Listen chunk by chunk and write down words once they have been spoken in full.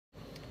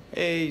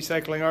Hey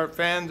cycling art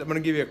fans, I'm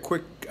going to give you a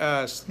quick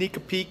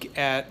sneak peek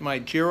at my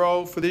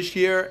Giro for this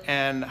year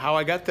and how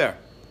I got there.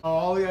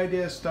 All the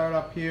ideas start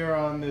up here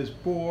on this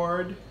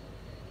board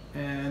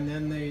and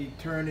then they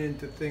turn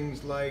into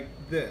things like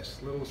this,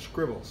 little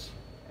scribbles.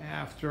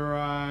 After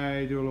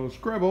I do a little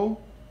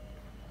scribble,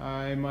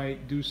 I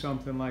might do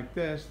something like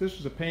this. This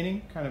was a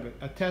painting, kind of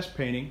a test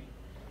painting.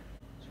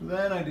 So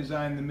then I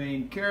designed the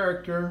main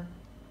character,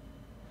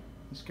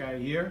 this guy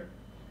here.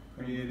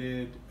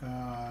 Created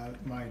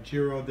my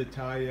Giro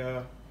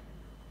d'Italia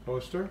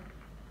poster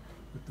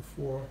with the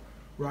four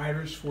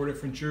riders, four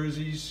different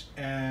jerseys,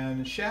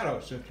 and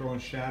shadows. They're throwing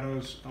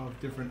shadows of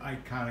different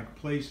iconic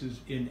places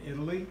in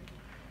Italy.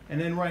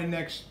 And then right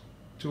next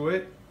to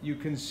it, you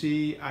can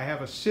see I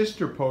have a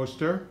sister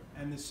poster,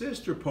 and the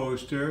sister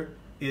poster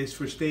is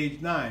for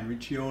Stage 9,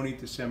 Riccione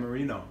to San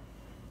Marino.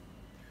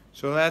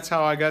 So that's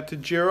how I got to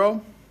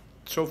Giro.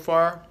 So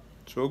far,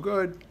 so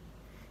good.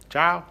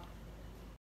 Ciao.